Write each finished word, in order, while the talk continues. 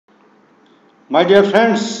My dear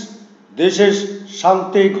friends, this is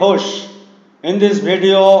Shanti Ghosh. In this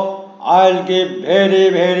video, I'll give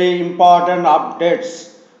very important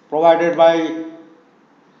updates provided by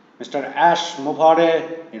Mr.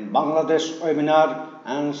 Mufareh in Bangladesh webinar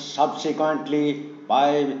and subsequently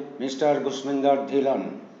by Mr. Gusminder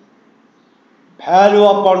Dhilan. Value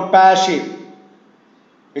upon passive.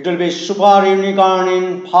 It will be super unicorn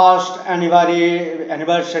in first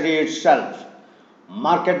anniversary itself.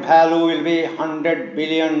 Market value will be $100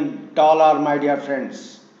 billion, my dear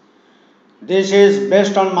friends. This is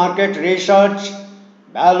based on market research,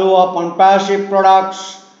 value of on-passive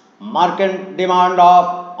products, market demand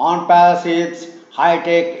of on-passive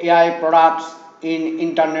high-tech AI products in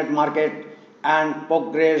internet market, and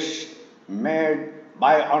progress made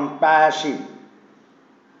by on-passive.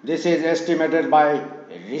 This is estimated by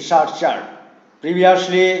researcher.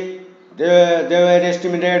 Previously, they were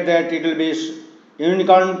estimated that it will be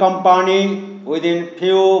unicorn company within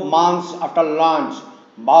few months after launch,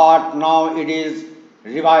 but now it is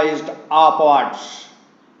revised upwards.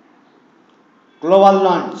 Global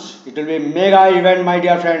launch, it will be mega event, my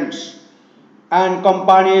dear friends, and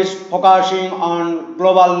companies focusing on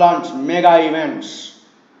global launch mega events,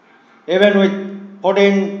 even with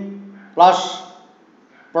 14 plus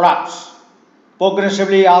products.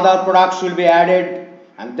 Progressively other products will be added,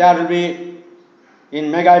 and there will be in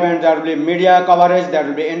mega event, there will be media coverage, there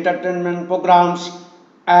will be entertainment programs,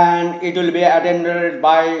 and it will be attended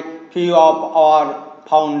by few of our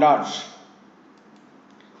founders.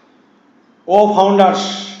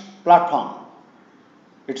 Founders platform.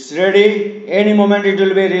 It's ready. Any moment it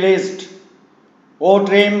will be released.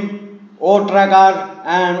 Trim, tracker,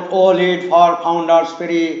 and lead for founders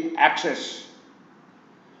free access.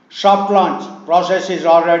 Soft launch process is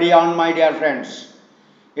already on, my dear friends.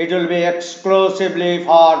 It will be exclusively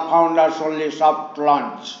for founders only soft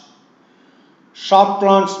launch. Soft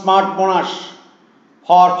launch smart bonus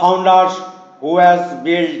for founders who has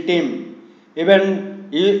built team. Even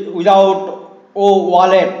without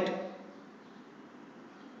wallet,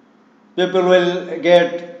 people will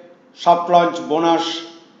get soft launch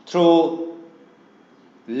bonus through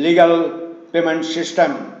legal payment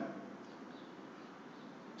system.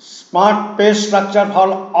 Smart pay structure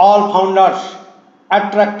for all founders.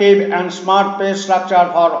 Attractive and smart pay structure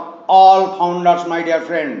for all founders, my dear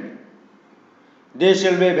friend. This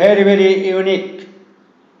will be very unique.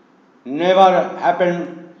 Never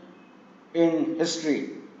happened in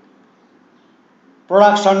history.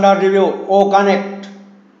 Products under review, Connect.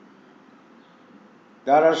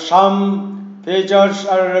 There are some features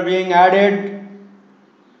are being added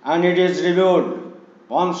and it is reviewed.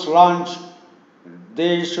 Once launched,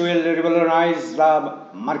 this will revolutionize the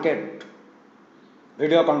market.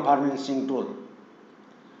 Video conferencing tool.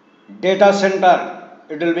 Data center,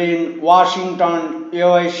 it will be in Washington,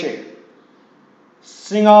 USA.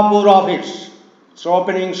 Singapore office, it's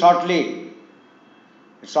opening shortly.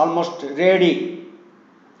 It's almost ready.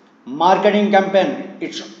 Marketing campaign,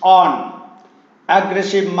 it's on.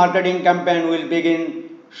 Aggressive marketing campaign will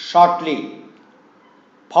begin shortly.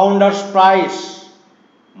 Founders price,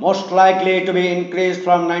 most likely to be increased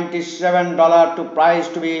from $97 to price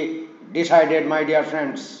to be decided, my dear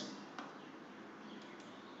friends.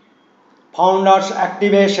 Founders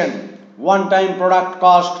activation, one-time product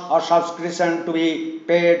cost or subscription to be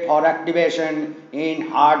paid for activation in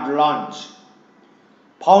hard launch.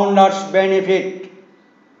 Founders benefit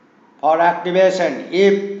for activation.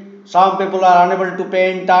 If some people are unable to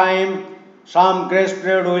pay in time, some grace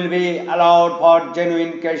period will be allowed for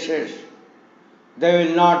genuine cases. They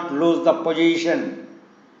will not lose the position.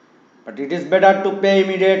 But it is better to pay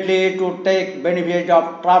immediately to take benefit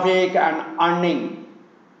of traffic and earning.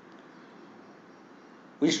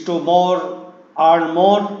 Wish to earn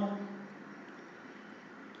more.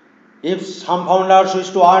 If some founders wish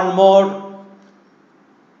to earn more,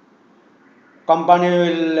 company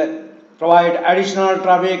will provide additional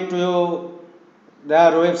traffic to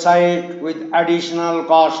their website with additional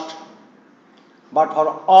cost. But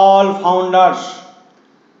for all founders,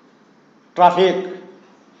 traffic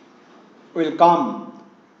will come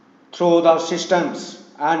through the systems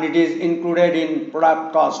and it is included in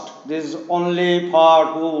product cost. This is only for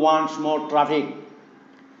who wants more traffic.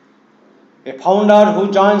 A founder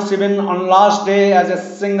who joins even on last day as a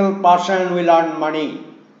single person will earn money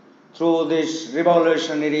through this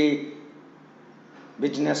revolutionary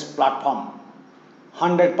business platform.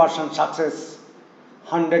 100% success,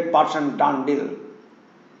 100% done deal.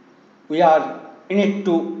 We are in it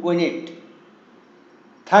to win it.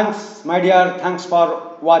 Thanks, my dear. Thanks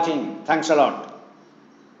for watching. Thanks a lot.